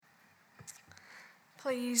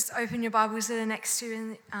Please open your Bibles that are next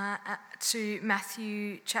to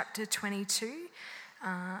Matthew chapter 22.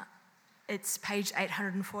 It's page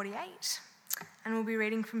 848, and we'll be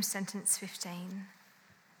reading from sentence 15.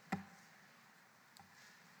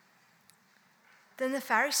 Then the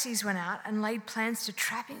Pharisees went out and laid plans to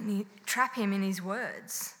trap him in his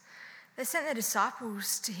words. They sent their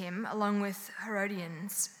disciples to him along with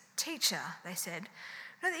Herodians. "Teacher," they said,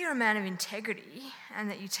 "know that you're a man of integrity and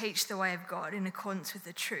that you teach the way of God in accordance with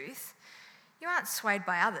the truth. You aren't swayed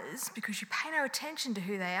by others because you pay no attention to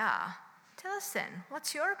who they are. Tell us then,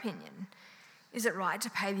 what's your opinion? Is it right to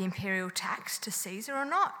pay the imperial tax to Caesar or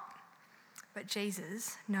not?" But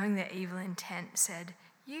Jesus, knowing their evil intent, said,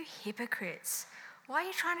 "You hypocrites, why are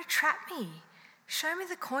you trying to trap me? Show me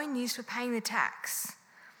the coin used for paying the tax."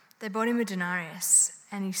 They brought him a denarius,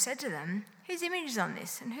 and he said to them, "Whose image is on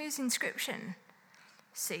this and whose inscription?"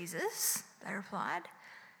 "Caesar's," they replied.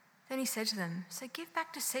 Then he said to them, "So give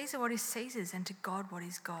back to Caesar what is Caesar's and to God what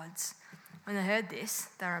is God's." When they heard this,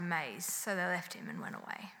 they were amazed, so they left him and went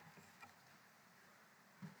away.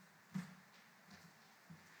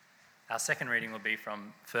 Our second reading will be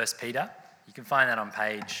from 1 Peter. You can find that on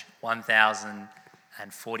page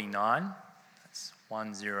 1049. That's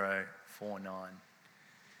 1049.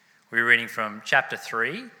 We're reading from chapter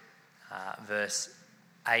 3, verse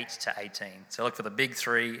 8 to 18. So look for the big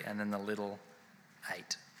 3 and then the little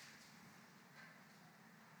 8.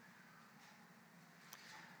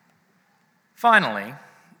 "Finally,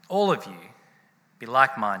 all of you, be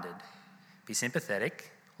like-minded, be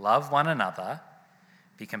sympathetic, love one another,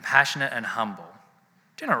 be compassionate and humble.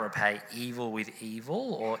 Do not repay evil with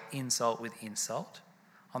evil or insult with insult.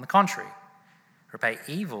 On the contrary, repay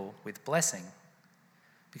evil with blessing.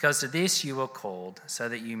 Because to this you were called, so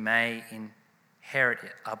that you may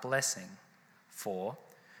inherit a blessing. For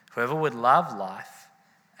whoever would love life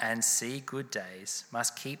and see good days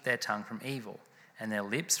must keep their tongue from evil and their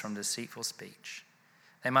lips from deceitful speech.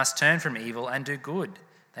 They must turn from evil and do good.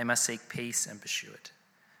 They must seek peace and pursue it.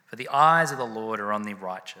 For the eyes of the Lord are on the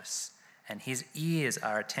righteous, and his ears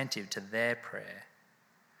are attentive to their prayer.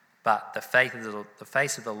 But the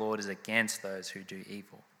face of the Lord is against those who do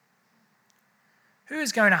evil. Who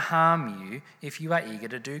is going to harm you if you are eager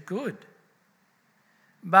to do good?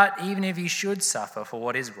 But even if you should suffer for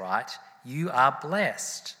what is right, you are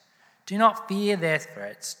blessed. Do not fear their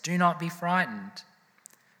threats. Do not be frightened.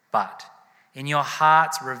 But in your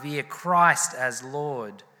hearts revere Christ as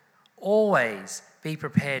Lord. Always be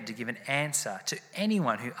prepared to give an answer to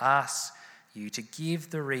anyone who asks you to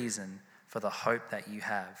give the reason for the hope that you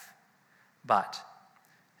have. But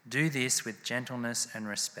do this with gentleness and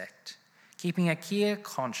respect, keeping a clear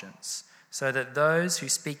conscience, so that those who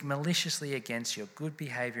speak maliciously against your good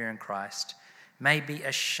behavior in Christ may be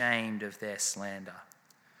ashamed of their slander.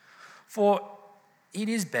 For it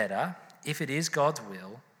is better, if it is God's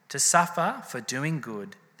will, to suffer for doing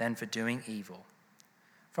good than for doing evil.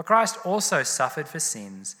 For Christ also suffered for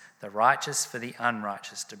sins, the righteous for the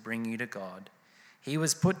unrighteous, to bring you to God. He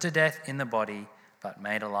was put to death in the body, but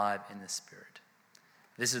made alive in the spirit."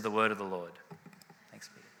 This is the word of the Lord. Thanks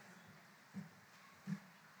be to God.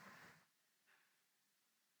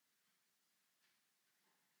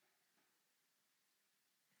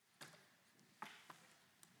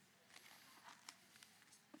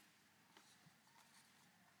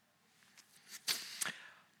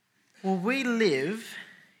 Well, we live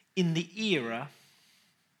in the era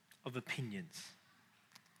of opinions,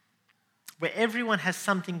 where everyone has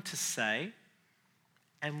something to say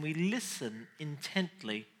and we listen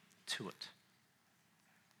intently to it.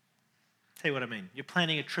 Tell you what I mean. You're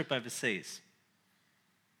planning a trip overseas.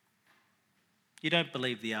 You don't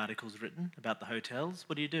believe the articles written about the hotels.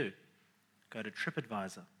 What do? Go to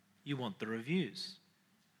TripAdvisor. You want the reviews.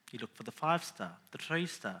 You look for the 5-star, the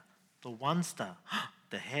 3-star, the 1-star.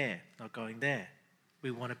 The hair, not going there.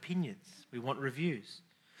 We want opinions. We want reviews.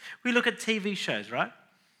 We look at TV shows, right?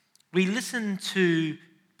 We listen to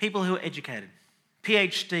people who are educated,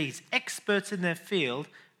 PhDs, experts in their field,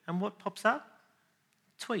 and what pops up?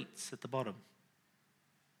 Tweets at the bottom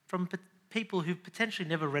from people who've potentially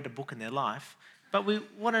never read a book in their life, but we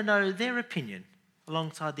want to know their opinion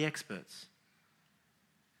alongside the experts.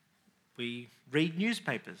 We read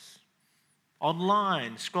newspapers,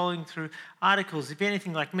 online, scrolling through articles. If you're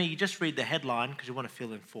anything like me, you just read the headline because you want to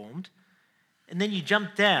feel informed. And then you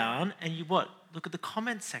jump down and you what? Look at the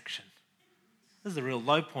comment section. This is the real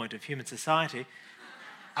low point of human society.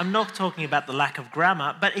 I'm not talking about the lack of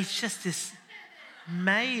grammar, but it's just this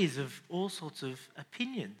maze of all sorts of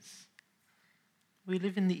opinions. We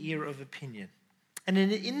live in the era of opinion. And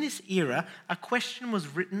in this era, a question was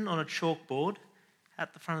written on a chalkboard.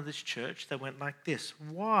 at the front of this church that went like this: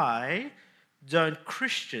 why don't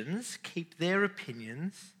Christians keep their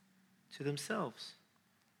opinions to themselves?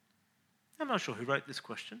 I'm not sure who wrote this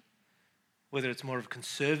question, whether it's more of a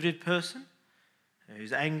conservative person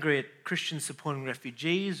who's angry at Christians supporting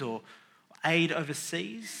refugees or aid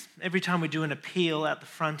overseas. Every time we do an appeal out the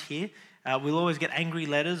front here, we'll always get angry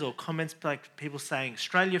letters or comments like people saying,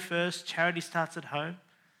 Australia first, charity starts at home.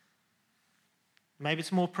 Maybe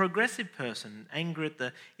it's a more progressive person, angry at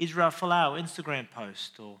the Israel Folau Instagram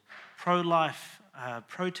post or pro-life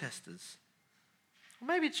protesters. Or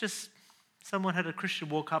maybe it's just someone had a Christian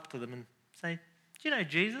walk up to them and say, do you know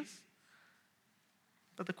Jesus?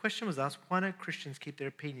 But the question was asked, why don't Christians keep their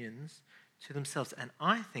opinions to themselves? And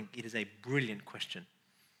I think it is a brilliant question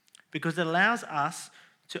because it allows us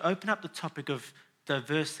to open up the topic of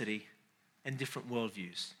diversity and different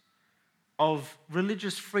worldviews, of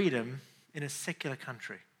religious freedom in a secular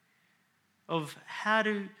country, of how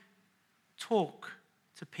to talk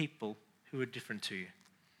to people who are different to you.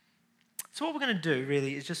 So what we're going to do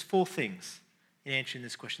really is just 4 things in answering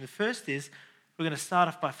this question. The first is we're going to start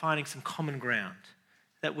off by finding some common ground,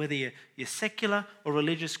 that whether you're secular or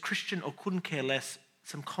religious, Christian or couldn't care less,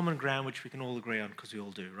 some common ground which we can all agree on because we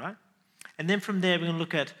all do, right? And then from there we're going to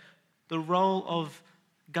look at the role of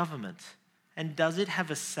government and does it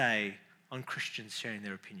have a say on Christians sharing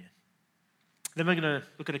their opinion? Then we're going to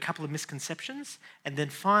look at a couple of misconceptions and then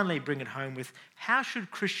finally bring it home with how should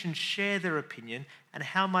Christians share their opinion and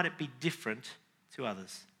how might it be different to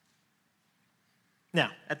others?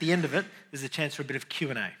 Now, at the end of it, there's a chance for a bit of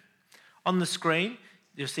Q&A. On the screen,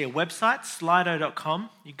 you'll see a website, slido.com.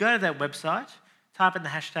 You go to that website, type in the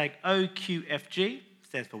hashtag OQFG,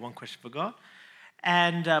 stands for One Question for God,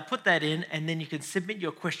 and put that in, and then you can submit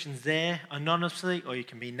your questions there anonymously or you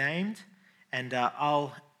can be named, and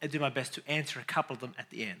I'll do my best to answer a couple of them at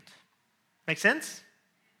the end. Make sense?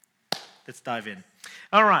 Let's dive in.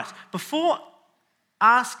 All right, before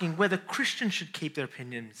asking whether Christians should keep their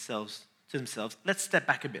opinion to themselves, let's step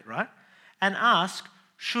back a bit, right? And ask,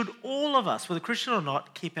 should all of us, whether Christian or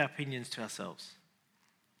not, keep our opinions to ourselves?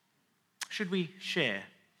 Should we share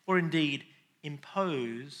or indeed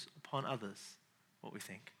impose upon others what we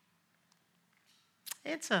think?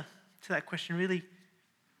 Answer to that question really,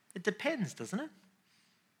 it depends, doesn't it?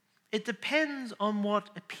 It depends on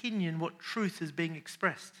what opinion, what truth is being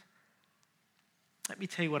expressed. Let me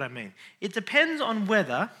tell you what I mean. It depends on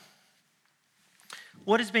whether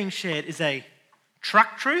what is being shared is a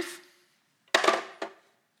truck truth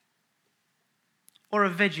or a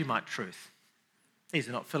Vegemite truth. These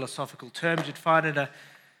are not philosophical terms you'd find in a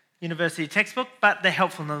university textbook, but they're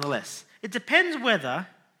helpful nonetheless. It depends whether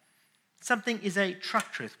something is a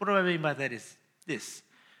truck truth. What do I mean by that is this.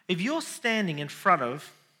 If you're standing in front of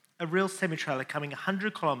a real semi-trailer coming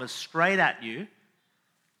 100 kilometres straight at you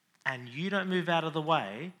and you don't move out of the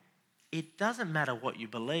way, it doesn't matter what you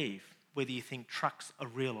believe, whether you think trucks are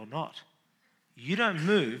real or not. You don't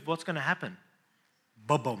move, what's going to happen?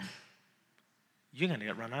 Boom. You're going to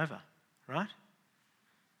get run over, right?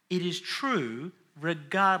 It is true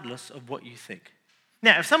regardless of what you think.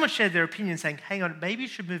 Now, if someone shared their opinion saying, hang on, maybe you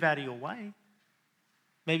should move out of your way,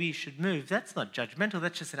 maybe you should move, that's not judgmental,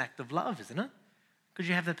 that's just an act of love, isn't it? Because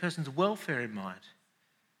you have that person's welfare in mind.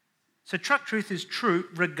 So truck truth is true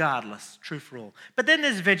regardless, true for all. But then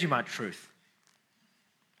there's Vegemite truth.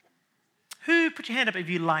 Who, put your hand up if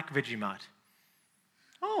you like Vegemite?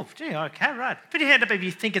 Oh, gee, okay, right. Put your hand up if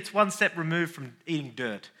you think it's one step removed from eating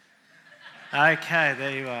dirt. Okay,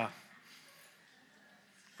 there you are.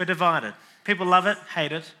 We're divided. People love it,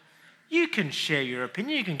 hate it. You can share your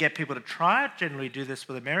opinion. You can get people to try it. Generally do this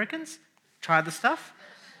with Americans. Try the stuff.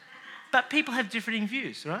 But people have differing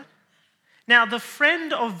views, right? Now, the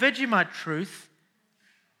friend of Vegemite truth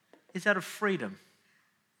is out of freedom.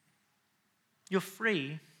 You're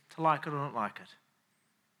free to like it or not like it.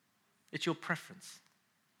 It's your preference.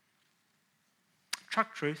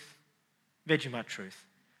 Truck truth, Vegemite truth.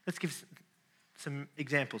 Let's give some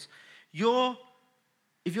examples.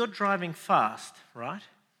 If you're driving fast, right,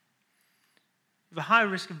 you have a high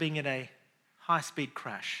risk of being in a high-speed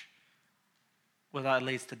crash, whether it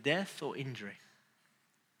leads to death or injury.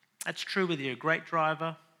 That's true whether you're a great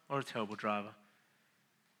driver or a terrible driver.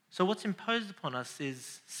 So what's imposed upon us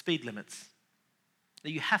is speed limits,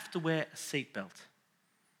 that you have to wear a seatbelt.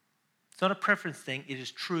 It's not a preference thing, it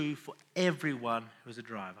is true for everyone who is a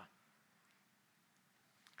driver.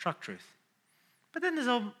 Truck truth. But then there's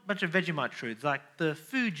a bunch of Vegemite truths, like the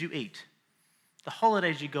food you eat, the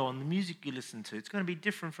holidays you go on, the music you listen to. It's going to be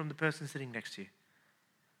different from the person sitting next to you.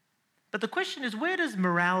 But the question is, where does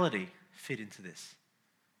morality fit into this?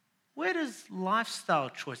 where does lifestyle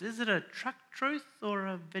choice, is it a truck truth or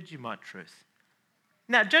a Vegemite truth?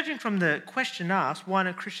 Now, judging from the question asked, why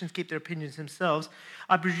don't Christians keep their opinions themselves,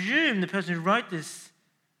 I presume the person who wrote this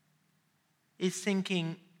is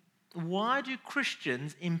thinking, why do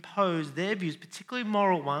Christians impose their views, particularly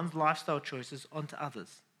moral ones, lifestyle choices, onto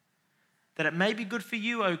others? That it may be good for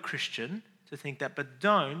you, O Christian, to think that, but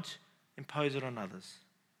don't impose it on others.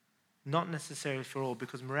 Not necessarily for all,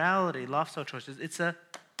 because morality, lifestyle choices, it's a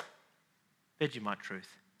Vegemite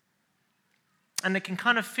truth. And it can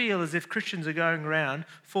kind of feel as if Christians are going around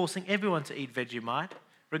forcing everyone to eat Vegemite,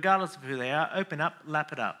 regardless of who they are. Open up,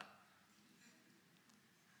 lap it up.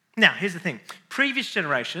 Now, here's the thing. Previous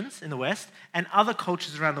generations in the West and other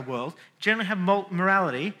cultures around the world generally have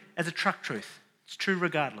morality as a truck truth. It's true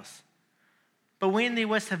regardless. But we in the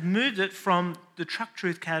West have moved it from the truck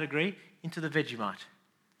truth category into the Vegemite.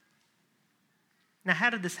 Now,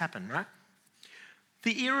 how did this happen, right?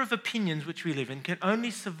 The era of opinions which we live in can only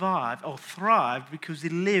survive or thrive because we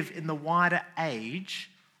live in the wider age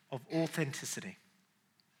of authenticity,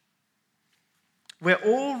 where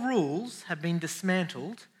all rules have been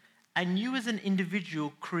dismantled and you as an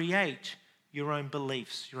individual create your own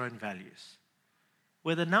beliefs, your own values.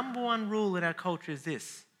 Where the number one rule in our culture is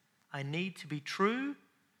this: I need to be true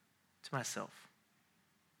to myself.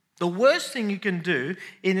 The worst thing you can do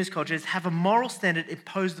in this culture is have a moral standard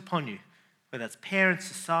imposed upon you, whether that's parents,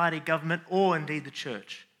 society, government, or indeed the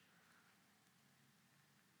church.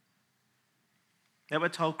 Now we're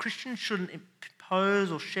told Christians shouldn't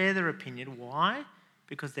impose or share their opinion. Why?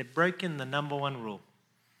 Because they've broken the number one rule.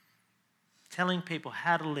 Telling people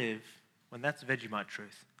how to live when that's Vegemite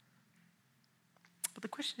truth. But the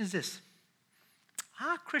question is this: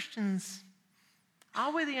 are Christians,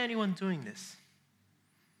 are we the only one doing this?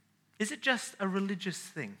 Is it just a religious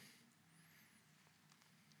thing?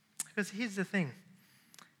 Because here's the thing.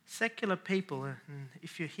 Secular people, and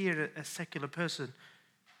if you're here a secular person,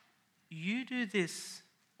 you do this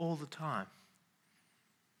all the time.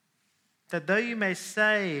 That though you may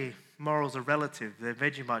say morals are relative, they're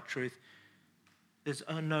Vegemite truth, there's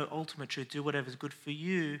no ultimate truth, do whatever's good for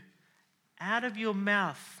you, out of your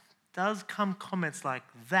mouth does come comments like,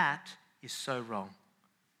 that is so wrong.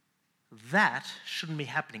 That shouldn't be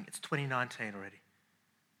happening. It's 2019 already.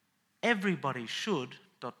 Everybody should ...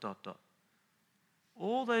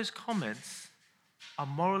 All those comments are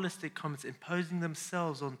moralistic comments imposing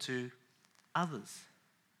themselves onto others.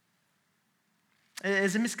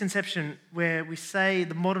 There's a misconception where we say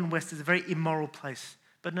the modern West is a very immoral place.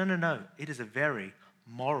 But no. It is a very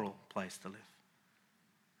moral place to live.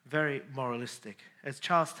 Very moralistic. As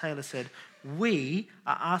Charles Taylor said, we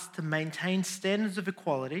are asked to maintain standards of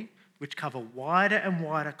equality which cover wider and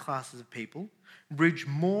wider classes of people, bridge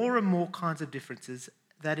more and more kinds of differences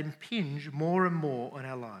that impinge more and more on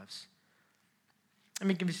our lives. Let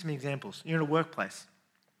me give you some examples. You're in a workplace,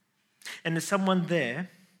 and there's someone there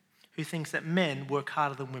who thinks that men work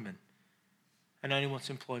harder than women and only wants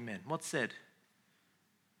to employ men. What's said?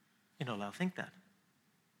 You're not allowed to think that.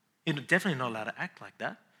 You're definitely not allowed to act like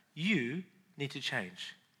that. You need to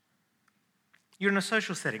change. You're in a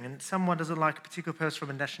social setting and someone doesn't like a particular person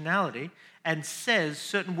from a nationality and says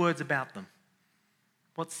certain words about them.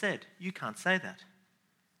 What's said? You can't say that.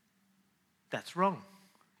 That's wrong.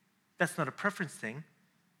 That's not a preference thing.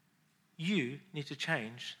 You need to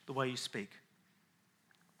change the way you speak.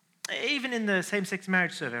 Even in the same-sex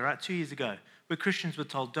marriage survey, right, 2 years ago, where Christians were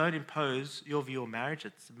told, don't impose your view on marriage,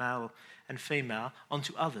 it's male and female,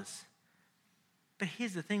 onto others. But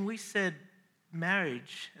here's the thing, we said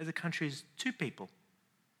marriage as a country is two people.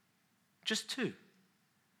 Just two.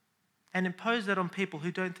 And impose that on people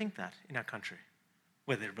who don't think that in our country.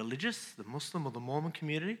 Whether they're religious, the Muslim or the Mormon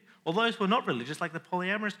community, or those who are not religious, like the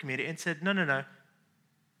polyamorous community, and said, no,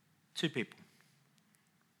 two people.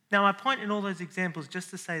 Now, my point in all those examples just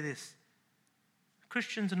to say this: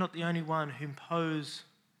 Christians are not the only one who impose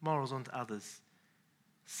morals onto others.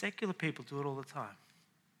 Secular people do it all the time.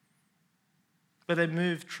 But they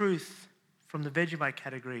move truth from the Vegemite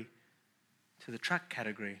category to the truck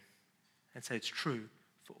category and say it's true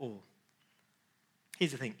for all.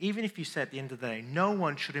 Here's the thing, even if you say at the end of the day, no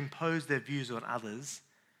one should impose their views on others,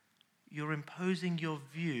 you're imposing your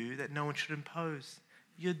view that no one should impose.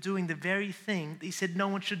 You're doing the very thing that he said no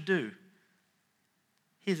one should do.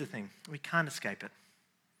 Here's the thing, we can't escape it.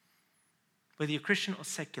 Whether you're Christian or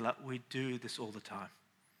secular, we do this all the time.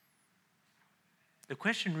 The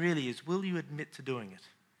question really is, will you admit to doing it?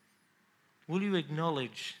 Will you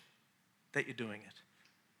acknowledge that you're doing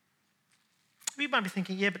it? You might be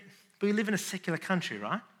thinking, yeah, but we live in a secular country,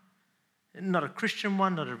 right? Not a Christian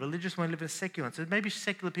one, not a religious one, we live in a secular one. So maybe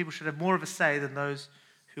secular people should have more of a say than those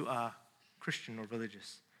who are Christian or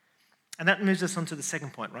religious. And that moves us on to the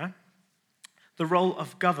second point, right? The role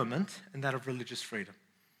of government and that of religious freedom.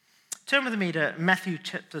 Turn with me to Matthew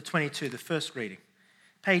chapter 22, the first reading,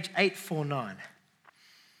 page 849.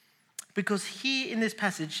 Because here in this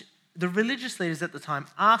passage, the religious leaders at the time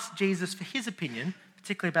asked Jesus for his opinion,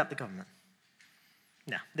 particularly about the government.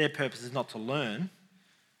 Now, their purpose is not to learn.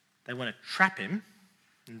 They want to trap him.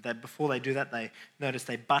 And before they do that, they notice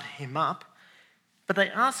they butt him up. But they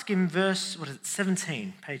ask him, verse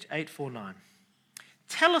 17, page 849.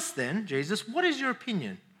 Tell us then, Jesus, what is your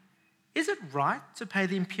opinion? Is it right to pay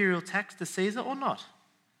the imperial tax to Caesar or not?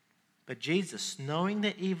 But Jesus, knowing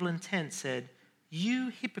their evil intent, said, You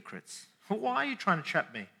hypocrites, why are you trying to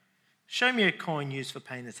trap me? Show me a coin used for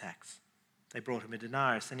paying the tax. They brought him a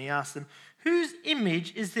denarius, and he asked them, Whose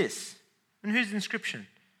image is this? And whose inscription?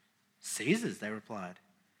 Caesar's, they replied.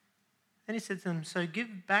 Then he said to them, So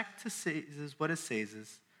give back to Caesar's what is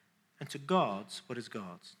Caesar's, and to God's what is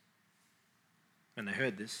God's. When they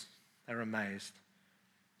heard this, they were amazed.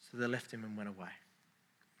 So they left him and went away.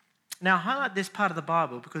 Now, I highlight this part of the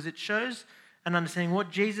Bible because it shows an understanding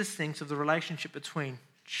what Jesus thinks of the relationship between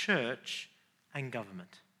church and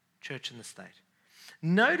government, church and the state.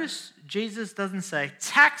 Notice Jesus doesn't say,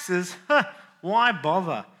 taxes, why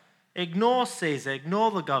bother? Ignore Caesar,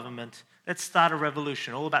 ignore the government. Let's start a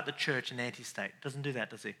revolution all about the church and anti-state. Doesn't do that,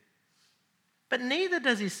 does he? But neither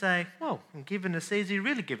does he say, well, given to Caesar, you're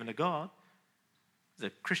really given to God. It's a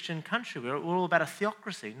Christian country. We're all about a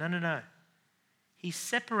theocracy. No. He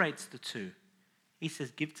separates the two. He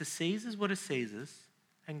says, give to Caesar's what is Caesar's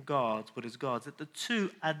and God's what is God's. That the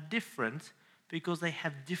two are different because they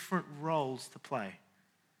have different roles to play.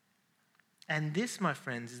 And this, my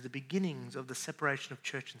friends, is the beginnings of the separation of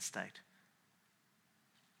church and state.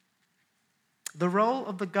 The role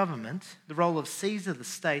of the government, the role of Caesar, the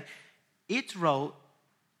state, its role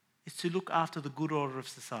is to look after the good order of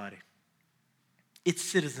society, its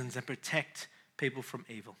citizens, and protect people from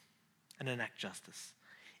evil and enact justice.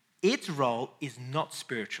 Its role is not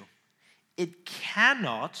spiritual. It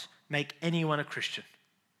cannot make anyone a Christian.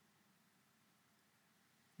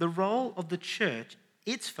 The role of the church,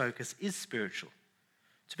 its focus is spiritual,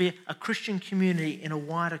 to be a Christian community in a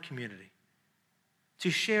wider community, to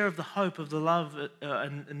share of the hope of the love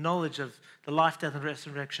and knowledge of the life, death, and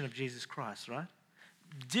resurrection of Jesus Christ, right?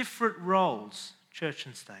 Different roles, church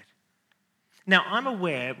and state. Now, I'm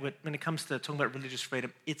aware when it comes to talking about religious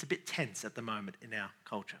freedom, it's a bit tense at the moment in our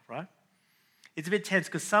culture, right? It's a bit tense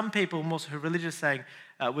because some people, more who are religious, saying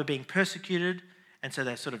we're being persecuted, and so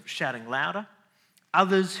they're sort of shouting louder.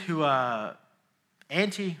 Others who are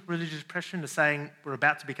anti-religious oppression are saying we're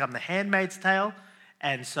about to become the handmaid's tale,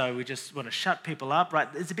 and so we just want to shut people up, right?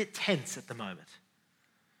 It's a bit tense at the moment.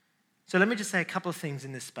 So let me just say a couple of things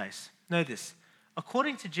in this space. Know this.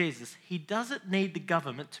 According to Jesus, he doesn't need the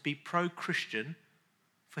government to be pro-Christian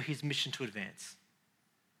for his mission to advance.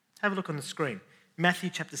 Have a look on the screen. Matthew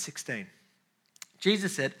chapter 16.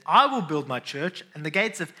 Jesus said, I will build my church, and the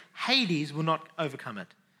gates of Hades will not overcome it.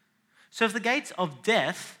 So if the gates of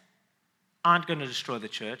death aren't going to destroy the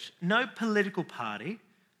church, no political party,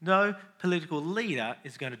 no political leader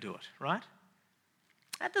is going to do it, right?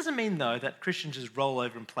 That doesn't mean, though, that Christians just roll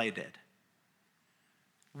over and play dead.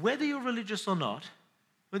 Whether you're religious or not,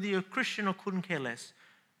 whether you're a Christian or couldn't care less,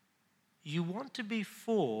 you want to be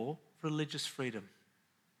for religious freedom.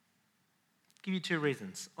 I'll give you two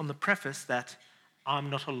reasons. On the preface that I'm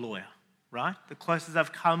not a lawyer, right? The closest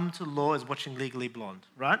I've come to law is watching Legally Blonde,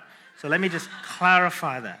 right? So let me just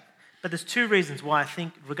clarify that. But there's two reasons why I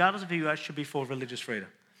think, regardless of who you are, should be for religious freedom.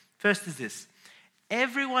 First is this.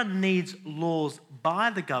 Everyone needs laws by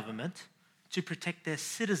the government to protect their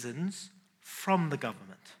citizens from the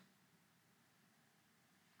government.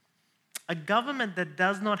 A government that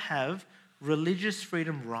does not have religious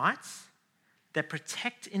freedom rights that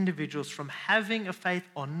protect individuals from having a faith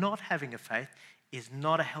or not having a faith is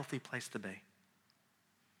not a healthy place to be.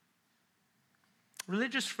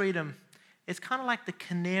 Religious freedom is kind of like the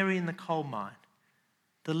canary in the coal mine,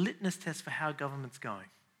 the litmus test for how a government's going.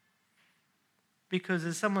 Because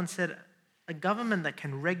as someone said, a government that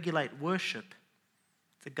can regulate worship,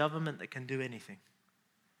 it's a government that can do anything.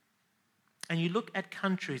 And you look at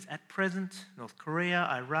countries at present, North Korea,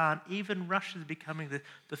 Iran, even Russia is becoming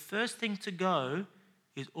the first thing to go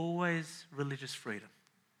is always religious freedom,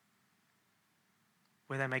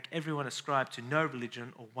 where they make everyone ascribe to no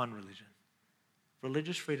religion or one religion.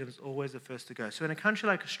 Religious freedom is always the first to go. So in a country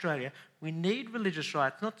like Australia, we need religious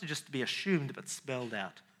rights not to just be assumed, but spelled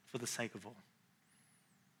out for the sake of all.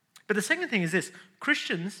 But the second thing is this.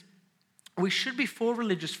 Christians, we should be for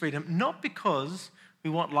religious freedom, not because we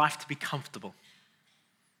want life to be comfortable.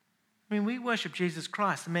 I mean, we worship Jesus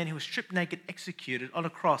Christ, the man who was stripped naked, executed on a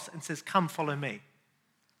cross and says, "Come, follow me."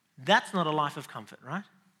 That's not a life of comfort, right?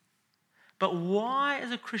 But why,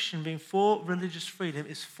 as a Christian, being for religious freedom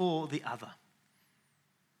is for the other,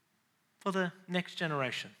 for the next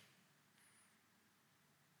generation,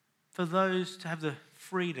 for those to have the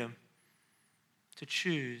freedom to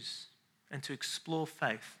choose and to explore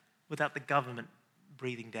faith without the government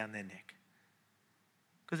breathing down their neck.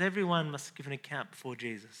 Because everyone must give an account before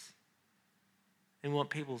Jesus. And we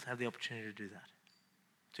want people to have the opportunity to do that,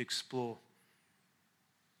 to explore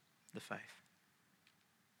the faith.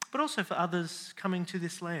 But also for others coming to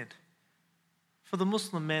this land, for the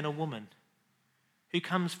Muslim man or woman who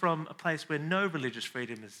comes from a place where no religious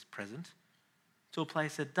freedom is present to a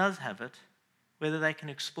place that does have it, whether they can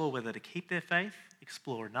explore whether to keep their faith,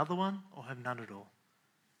 explore another one, or have none at all.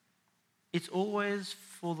 It's always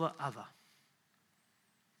for the other.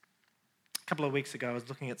 A couple of weeks ago, I was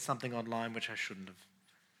looking at something online which I shouldn't have.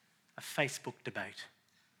 A Facebook debate.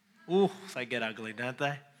 Ooh, they get ugly, don't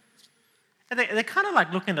they? And they're kind of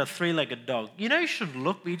like looking at a three-legged dog. You know you should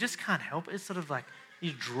look, but you just can't help it. It's sort of like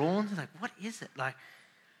you're drawn to, like, what is it? Like,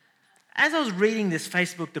 as I was reading this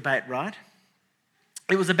Facebook debate, right,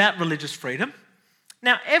 it was about religious freedom.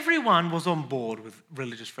 Now, everyone was on board with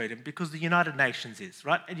religious freedom because the United Nations is,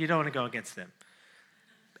 right? And you don't want to go against them.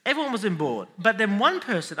 Everyone was on board. But then one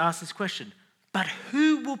person asked this question, but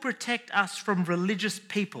who will protect us from religious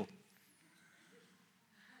people?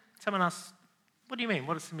 Someone asked, what do you mean?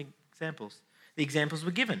 What are some examples? The examples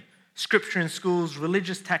were given. Scripture in schools,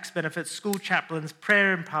 religious tax benefits, school chaplains,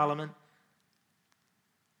 prayer in parliament.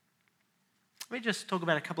 Let me just talk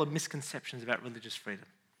about a couple of misconceptions about religious freedom.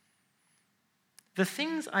 The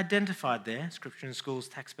things identified there, scripture in schools,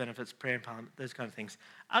 tax benefits, prayer in parliament, those kind of things,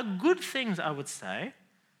 are good things, I would say,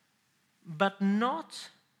 but not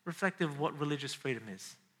reflective of what religious freedom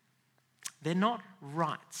is. They're not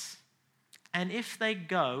rights. And if they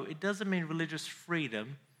go, it doesn't mean religious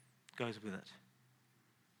freedom goes with it.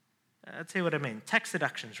 I'll tell you what I mean. Tax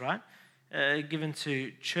deductions, right? Given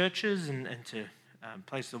to churches and to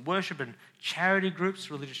places of worship and charity groups,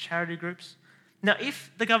 religious charity groups. Now,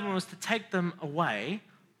 if the government was to take them away,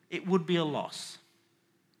 it would be a loss.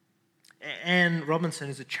 Anne Robinson,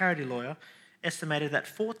 who's a charity lawyer, estimated that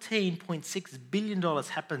 $14.6 billion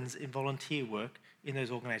happens in volunteer work in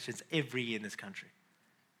those organisations every year in this country.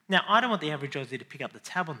 Now, I don't want the average Aussie to pick up the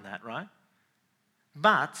tab on that, right?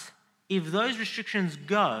 But if those restrictions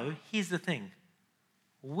go, here's the thing.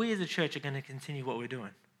 We as a church are going to continue what we're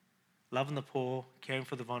doing. Loving the poor, caring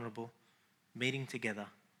for the vulnerable, meeting together.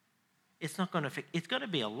 It's not going to affect, it's going to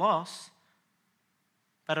be a loss,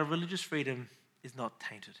 but our religious freedom is not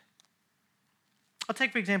tainted. I'll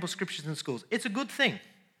take, for example, scriptures in schools. It's a good thing.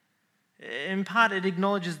 In part, it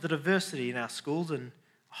acknowledges the diversity in our schools and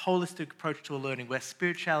a holistic approach to learning where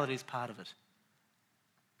spirituality is part of it.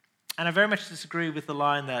 And I very much disagree with the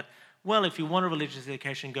line that, well, if you want a religious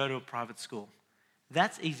education, go to a private school.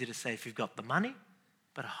 That's easy to say if you've got the money,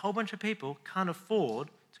 but a whole bunch of people can't afford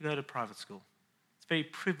to go to private school. It's very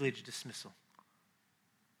privileged dismissal.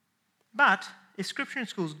 But if scripture in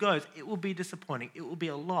schools goes, it will be disappointing. It will be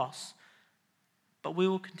a loss, but we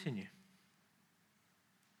will continue.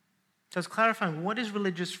 So it's clarifying what is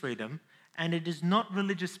religious freedom, and it is not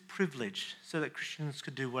religious privilege so that Christians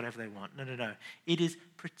could do whatever they want. No. It is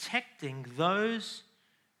protecting those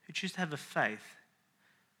who choose to have a faith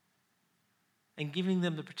and giving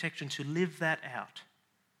them the protection to live that out.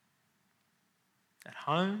 At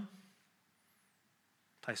home,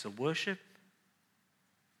 place of worship,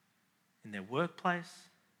 in their workplace,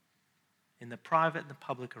 in the private and the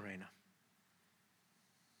public arena.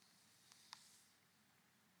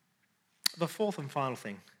 The fourth and final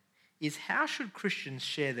thing is, how should Christians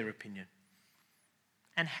share their opinion?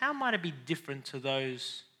 And how might it be different to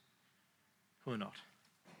those who are not?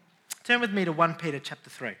 Turn with me to 1 Peter chapter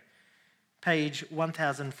 3, page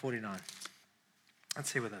 1049.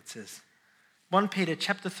 Let's see what that says. 1 Peter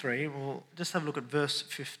chapter 3, we'll just have a look at verse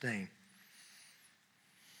 15.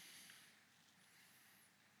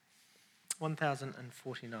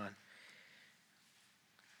 1049.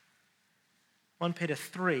 1 Peter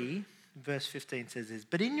 3, verse 15 says this,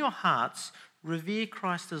 "But in your hearts revere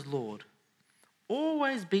Christ as Lord.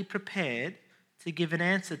 Always be prepared to give an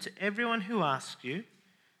answer to everyone who asks you,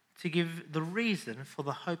 to give the reason for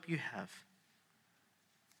the hope you have."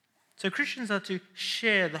 So Christians are to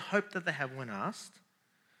share the hope that they have when asked.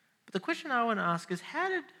 But the question I want to ask is, how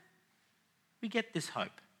did we get this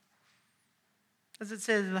hope? As it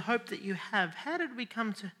says, the hope that you have, how did we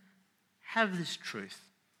come to have this truth?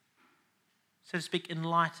 So to speak,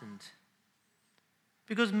 enlightened.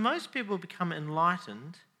 Because most people become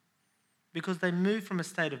enlightened because they move from a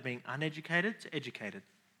state of being uneducated to educated.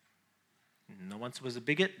 Once I was a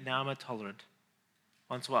bigot, now I'm a tolerant.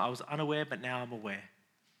 Once I was unaware, but now I'm aware.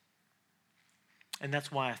 And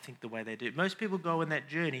that's why I think the way they do. Most people go on that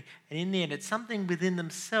journey, and in the end, it's something within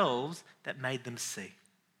themselves that made them see.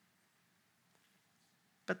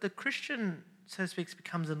 But the Christian, so to speak,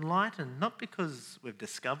 becomes enlightened, not because we've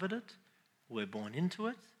discovered it, or we're born into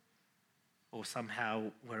it, or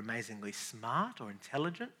somehow we're amazingly smart or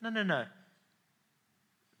intelligent. No.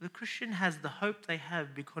 The Christian has the hope they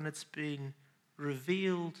have because it's being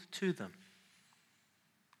revealed to them.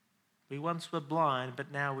 We once were blind,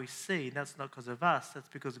 but now we see. That's not because of us. That's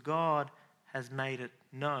because God has made it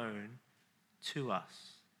known to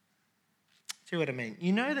us. See what I mean?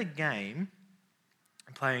 You know the game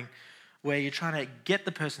I'm playing where you're trying to get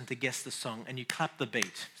the person to guess the song and you clap the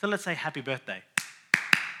beat. So let's say happy birthday.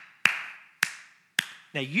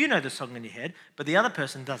 Now you know the song in your head, but the other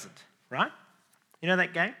person doesn't, right? You know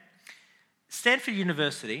that game? Stanford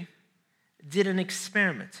University did an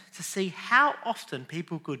experiment to see how often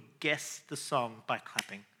people could guess the song by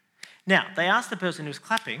clapping. Now, they asked the person who was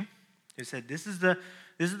clapping, who said, this is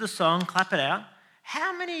the song, clap it out.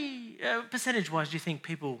 How many, percentage-wise, do you think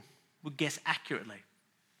people would guess accurately?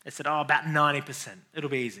 They said, about 90%. It'll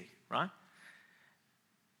be easy, right?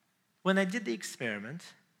 When they did the experiment,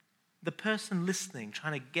 the person listening,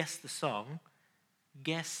 trying to guess the song,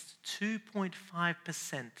 guessed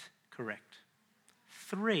 2.5% correct.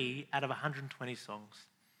 3 out of 120 songs.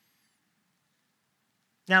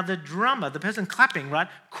 Now the drummer, the person clapping, right,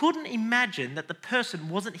 couldn't imagine that the person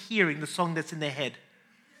wasn't hearing the song that's in their head.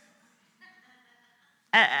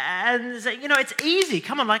 And say, it's easy.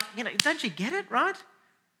 Come on, don't you get it, right?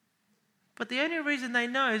 But the only reason they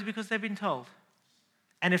know is because they've been told.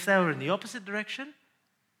 And if they were in the opposite direction,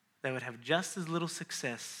 they would have just as little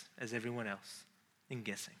success as everyone else in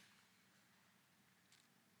guessing.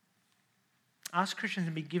 Us Christians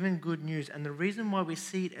have been given good news, and the reason why we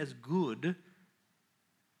see it as good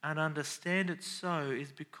and understand it so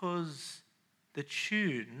is because the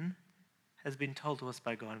tune has been told to us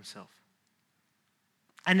by God himself.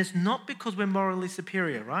 And it's not because we're morally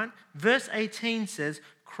superior, right? Verse 18 says,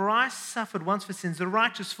 Christ suffered once for sins, the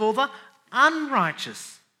righteous for the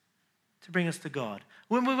unrighteous, to bring us to God.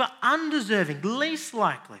 When we were undeserving, least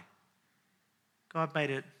likely, God made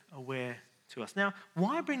it aware to us. Now,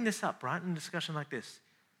 why bring this up, right, in a discussion like this?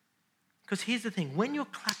 Because here's the thing. When you're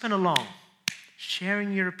clapping along,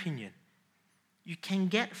 sharing your opinion, you can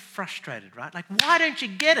get frustrated, right? Like, why don't you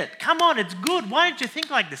get it? Come on, it's good. Why don't you think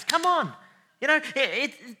like this? Come on.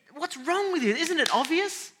 What's wrong with you? Isn't it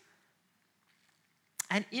obvious?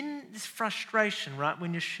 And in this frustration, right,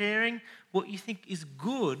 when you're sharing what you think is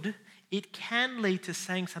good, it can lead to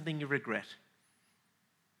saying something you regret.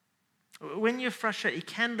 When you're frustrated, it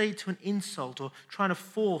can lead to an insult or trying to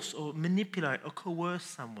force or manipulate or coerce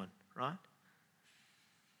someone, right?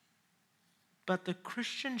 But the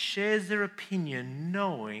Christian shares their opinion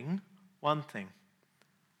knowing one thing.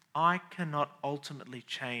 I cannot ultimately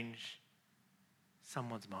change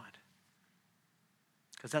someone's mind.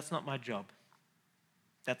 Because that's not my job.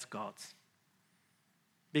 That's God's.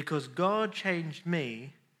 Because God changed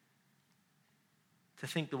me to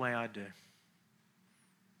think the way I do,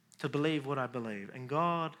 to believe what I believe. And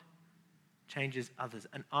God changes others.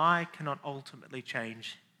 And I cannot ultimately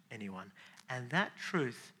change anyone. And that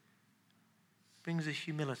truth brings a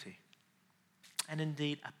humility and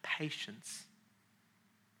indeed a patience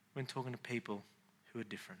when talking to people who are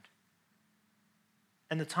different.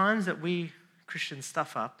 And the times that we Christians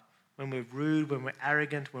stuff up, when we're rude, when we're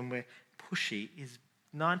arrogant, when we're pushy, is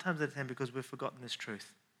 9 times out of 10 because we've forgotten this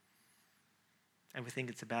truth. And we think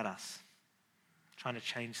it's about us, trying to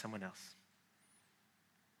change someone else.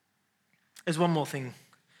 There's one more thing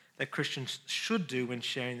that Christians should do when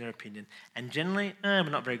sharing their opinion. And generally, we're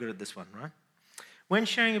not very good at this one, right? When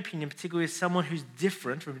sharing opinion, particularly with someone who's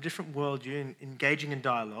different, from a different worldview and engaging in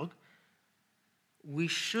dialogue, we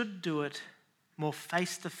should do it more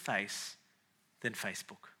face-to-face than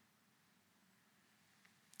Facebook.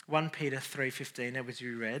 1 Peter 3:15, as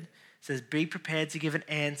you read, says, be prepared to give an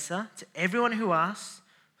answer to everyone who asks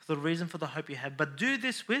for the reason for the hope you have, but do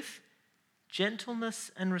this with gentleness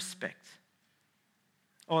and respect.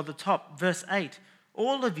 Or at the top, verse 8,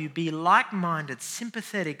 all of you be like-minded,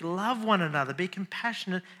 sympathetic, love one another, be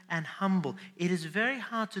compassionate and humble. It is very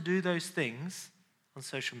hard to do those things on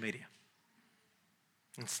social media,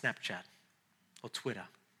 on Snapchat or Twitter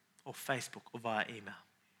or Facebook or via email.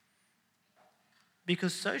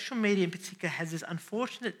 Because social media in particular has this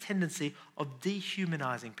unfortunate tendency of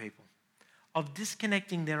dehumanizing people, of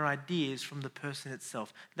disconnecting their ideas from the person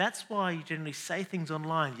itself. That's why you generally say things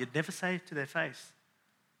online you'd never say to their face.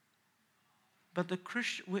 But the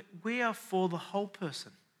Christian, we are for the whole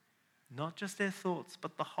person, not just their thoughts,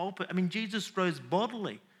 but the whole person. I mean, Jesus rose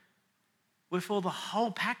bodily. We're for the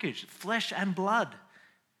whole package, flesh and blood.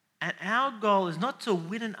 And our goal is not to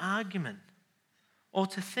win an argument or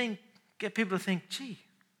to get people to think, gee,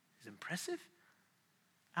 he's impressive.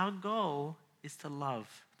 Our goal is to love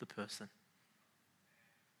the person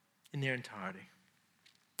in their entirety.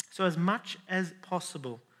 So as much as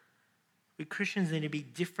possible, we Christians need to be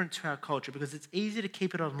different to our culture because it's easy to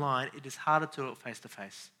keep it online. It is harder to do it face to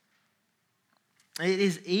face. It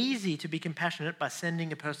is easy to be compassionate by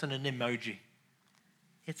sending a person an emoji.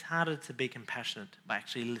 It's harder to be compassionate by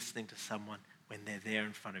actually listening to someone when they're there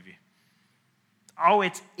in front of you. Oh,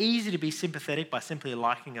 it's easy to be sympathetic by simply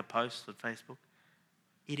liking a post on Facebook.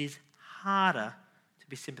 It is harder to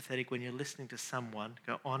be sympathetic when you're listening to someone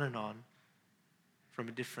go on and on from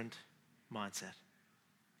a different mindset.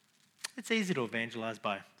 It's easy to evangelize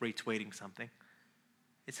by retweeting something.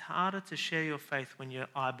 It's harder to share your faith when you're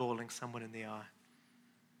eyeballing someone in the eye.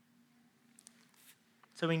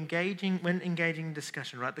 So when engaging in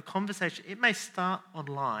discussion, right, the conversation, it may start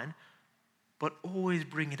online, but always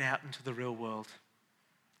bring it out into the real world.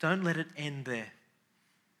 Don't let it end there.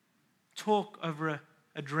 Talk over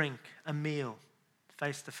a drink, a meal,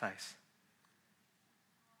 face to face.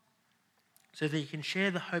 So that you can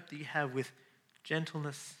share the hope that you have with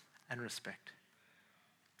gentleness and respect.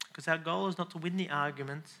 Because our goal is not to win the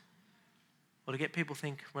argument or to get people to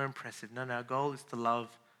think we're impressive. No, our goal is to love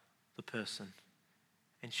the person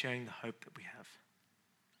and sharing the hope that we have.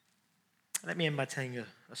 Let me end by telling you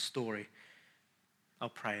a story. I'll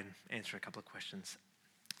pray and answer a couple of questions.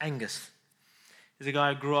 Angus is a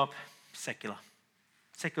guy who grew up secular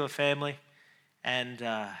family, and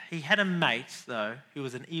he had a mate, though, who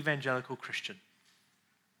was an evangelical Christian.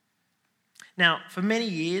 Now, for many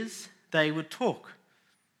years, they would talk.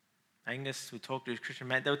 Angus would talk to his Christian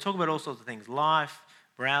mate. They would talk about all sorts of things, life,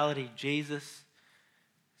 morality, Jesus,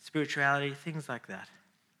 spirituality, things like that.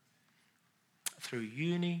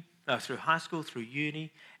 Through high school, through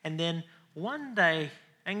uni. And then one day,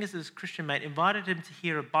 Angus's Christian mate invited him to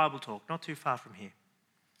hear a Bible talk not too far from here.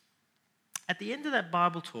 At the end of that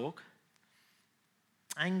Bible talk,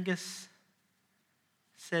 Angus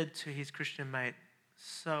said to his Christian mate,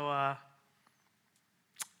 I,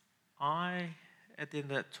 at the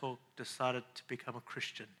end of that talk, decided to become a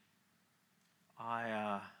Christian.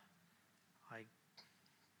 I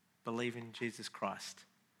believe in Jesus Christ.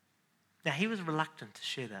 Now, he was reluctant to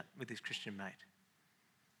share that with his Christian mate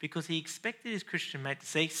because he expected his Christian mate to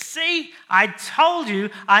say, see, I told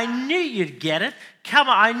you, I knew you'd get it. Come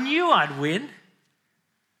on, I knew I'd win.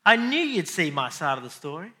 I knew you'd see my side of the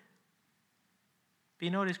story. But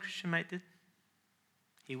you know what his Christian mate did?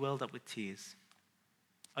 He welled up with tears,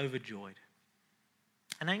 overjoyed.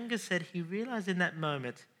 And Angus said he realized in that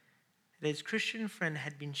moment that his Christian friend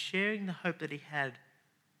had been sharing the hope that he had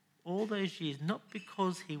all those years, not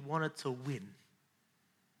because he wanted to win,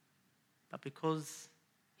 but because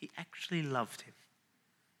he actually loved him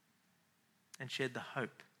and shared the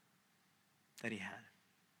hope that he had.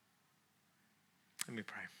 Let me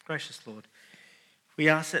pray. Gracious Lord, we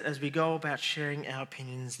ask that as we go about sharing our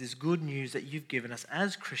opinions, this good news that you've given us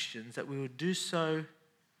as Christians, that we would do so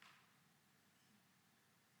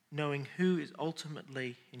knowing who is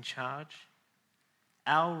ultimately in charge,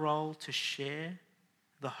 our role to share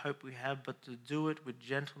the hope we have, but to do it with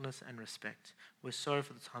gentleness and respect. We're sorry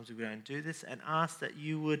for the times we don't do this and ask that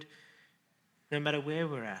you would, no matter where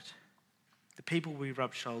we're at, the people we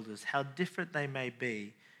rub shoulders, how different they may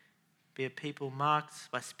be a people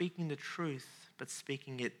marked by speaking the truth, but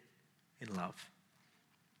speaking it in love.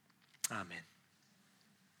 Amen.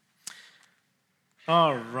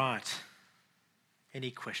 All right.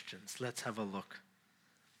 Any questions? Let's have a look.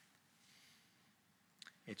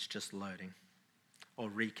 It's just loading. Or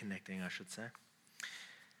reconnecting, I should say.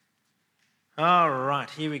 All right,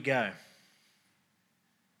 here we go.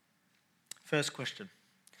 First question.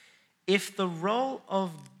 If the role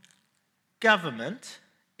of government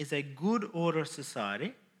is a good order of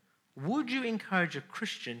society, would you encourage a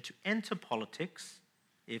Christian to enter politics?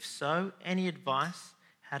 If so, any advice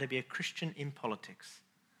how to be a Christian in politics?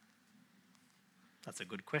 That's a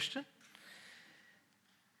good question.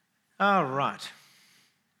 All right.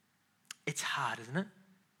 It's hard, isn't it?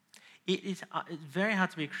 It's very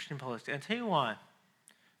hard to be a Christian in politics. And I'll tell you why.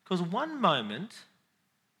 Because one moment,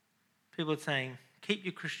 people are saying, keep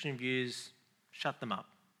your Christian views, shut them up,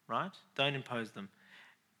 right? Don't impose them.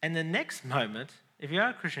 And the next moment, if you are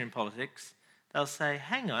a Christian in politics, They'll say,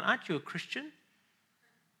 hang on, aren't you a Christian?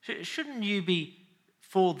 Shouldn't you be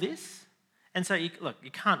for this? And so, you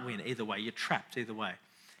can't win either way. You're trapped either way.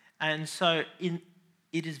 And so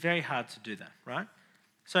it is very hard to do that, right?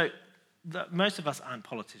 So most of us aren't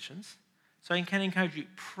politicians. So I can encourage you,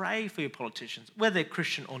 pray for your politicians, whether they're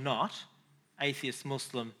Christian or not, atheist,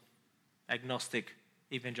 Muslim, agnostic,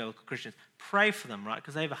 evangelical Christians. Pray for them, right?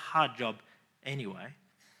 Because they have a hard job anyway.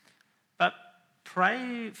 But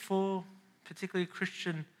pray for particularly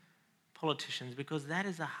Christian politicians, because that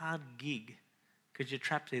is a hard gig, because you're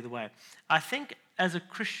trapped either way. I think as a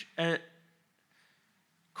Christian,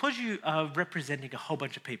 because you are representing a whole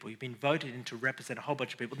bunch of people, you've been voted in to represent a whole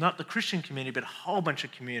bunch of people, not the Christian community, but a whole bunch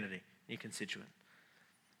of community in your constituent.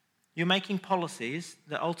 You're making policies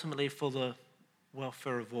that ultimately are for the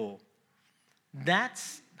welfare of all.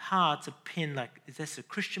 That's hard to pin, like, is this a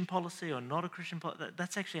Christian policy or not a Christian policy?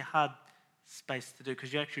 That's actually a hard space to do,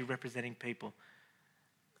 because you're actually representing people.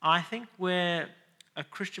 I think where a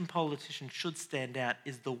Christian politician should stand out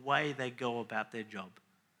is the way they go about their job,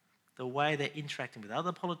 the way they're interacting with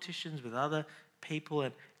other politicians, with other people,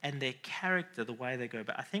 and their character, the way they go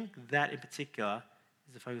about. I think that in particular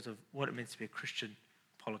is the focus of what it means to be a Christian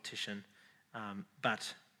politician,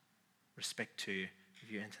 but respect to you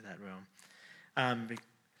if you enter that realm.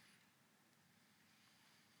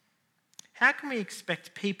 How can we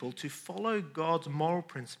expect people to follow God's moral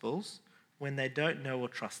principles when they don't know or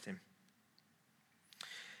trust Him?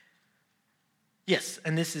 Yes,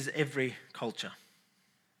 and this is every culture.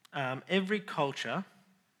 Every culture,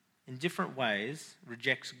 in different ways,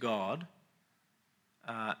 rejects God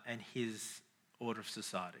and His order of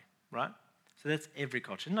society, right? So that's every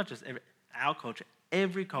culture, not just our culture.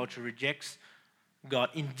 Every culture rejects God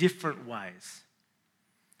in different ways.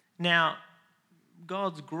 Now,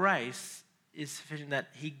 God's grace is sufficient that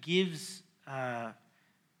He gives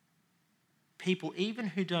people, even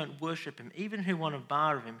who don't worship Him, even who want to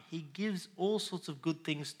bar of Him, He gives all sorts of good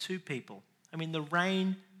things to people. I mean, the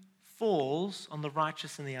rain falls on the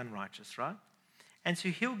righteous and the unrighteous, right? And so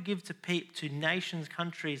He'll give to nations,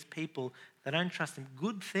 countries, people that don't trust Him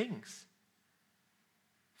good things.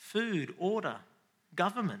 Food, order,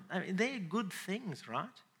 government. I mean, they're good things, right?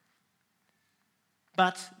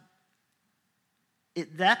 But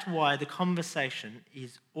that's why the conversation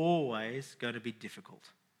is always going to be difficult.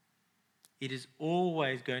 It is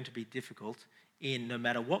always going to be difficult in no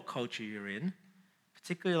matter what culture you're in,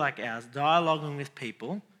 particularly like ours, dialoguing with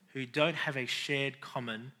people who don't have a shared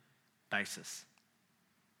common basis.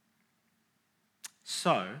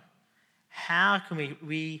 So, how can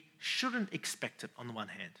we shouldn't expect it on the one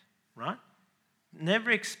hand, right? Never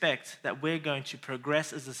expect that we're going to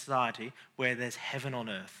progress as a society where there's heaven on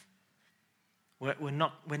earth. We're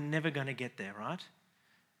never going to get there, right?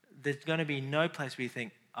 There's going to be no place where you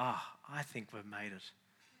think, I think we've made it.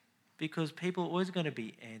 Because people are always going to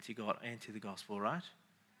be anti-God, anti the gospel, right?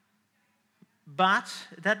 But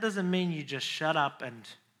that doesn't mean you just shut up and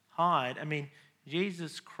hide. I mean,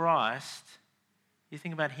 Jesus Christ, you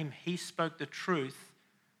think about Him, He spoke the truth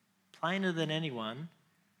plainer than anyone.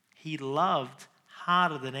 He loved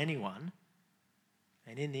harder than anyone.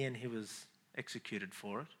 And in the end, He was executed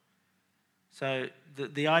for it. So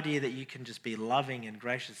the idea that you can just be loving and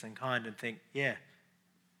gracious and kind and think, yeah,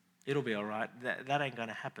 it'll be all right, that ain't going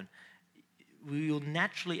to happen. We will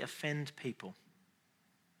naturally offend people.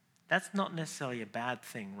 That's not necessarily a bad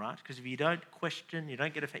thing, right? Because if you don't question, you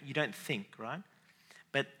don't get offended, you don't think, right?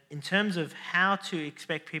 But in terms of how to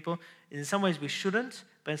expect people, in some ways we shouldn't,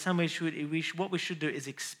 but in some ways what we should do is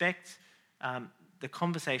expect the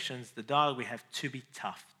conversations, the dialogue we have to be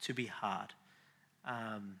tough, to be hard.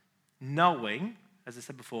 Knowing, as I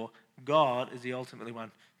said before, God is the ultimately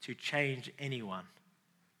one to change anyone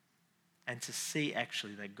and to see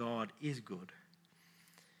actually that God is good.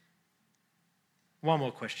 One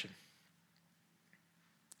more question.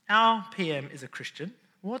 Our PM is a Christian.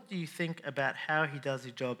 What do you think about how he does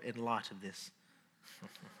his job in light of this?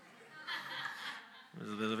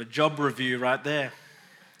 There's a bit of a job review right there.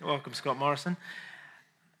 Welcome, Scott Morrison.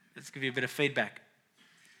 Let's give you a bit of feedback.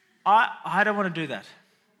 I don't want to do that.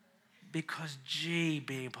 Because,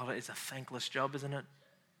 being a politician is a thankless job, isn't it?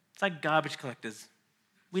 It's like garbage collectors.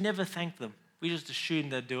 We never thank them. We just assume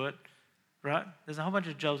they'll do it, right? There's a whole bunch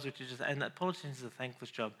of jobs which and that politicians is a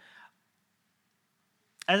thankless job.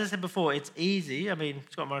 As I said before, it's easy. I mean,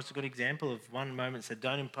 Scott Morris is a good example of one moment said,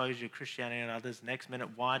 don't impose your Christianity on others. Next minute,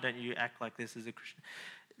 why don't you act like this as a Christian?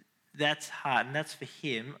 That's hard, and that's for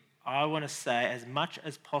him. I want to say as much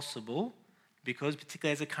as possible, because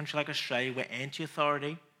particularly as a country like Australia, we're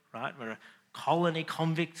anti-authority, right? We're a colony,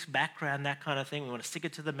 convict background, that kind of thing. We want to stick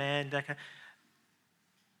it to the man.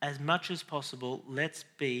 as much as possible, let's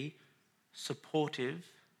be supportive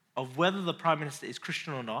of whether the Prime Minister is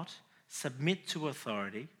Christian or not, submit to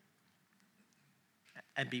authority,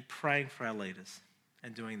 and be praying for our leaders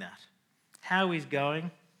and doing that. How he's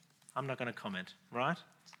going, I'm not going to comment, right?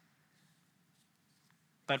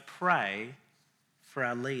 But pray for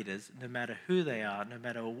our leaders, no matter who they are, no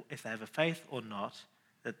matter if they have a faith or not,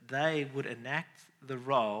 that they would enact the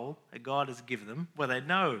role that God has given them, whether they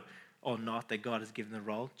know or not that God has given the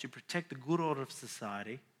role, to protect the good order of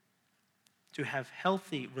society, to have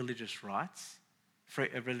healthy religious rights,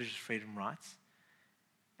 religious freedom rights,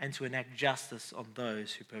 and to enact justice on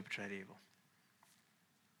those who perpetrate evil.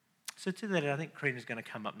 So to that, I think Karina's going to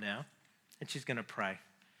come up now, and she's going to pray.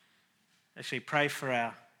 Actually, pray for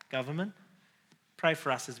our government, pray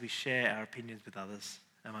for us as we share our opinions with others,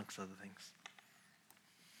 amongst other things.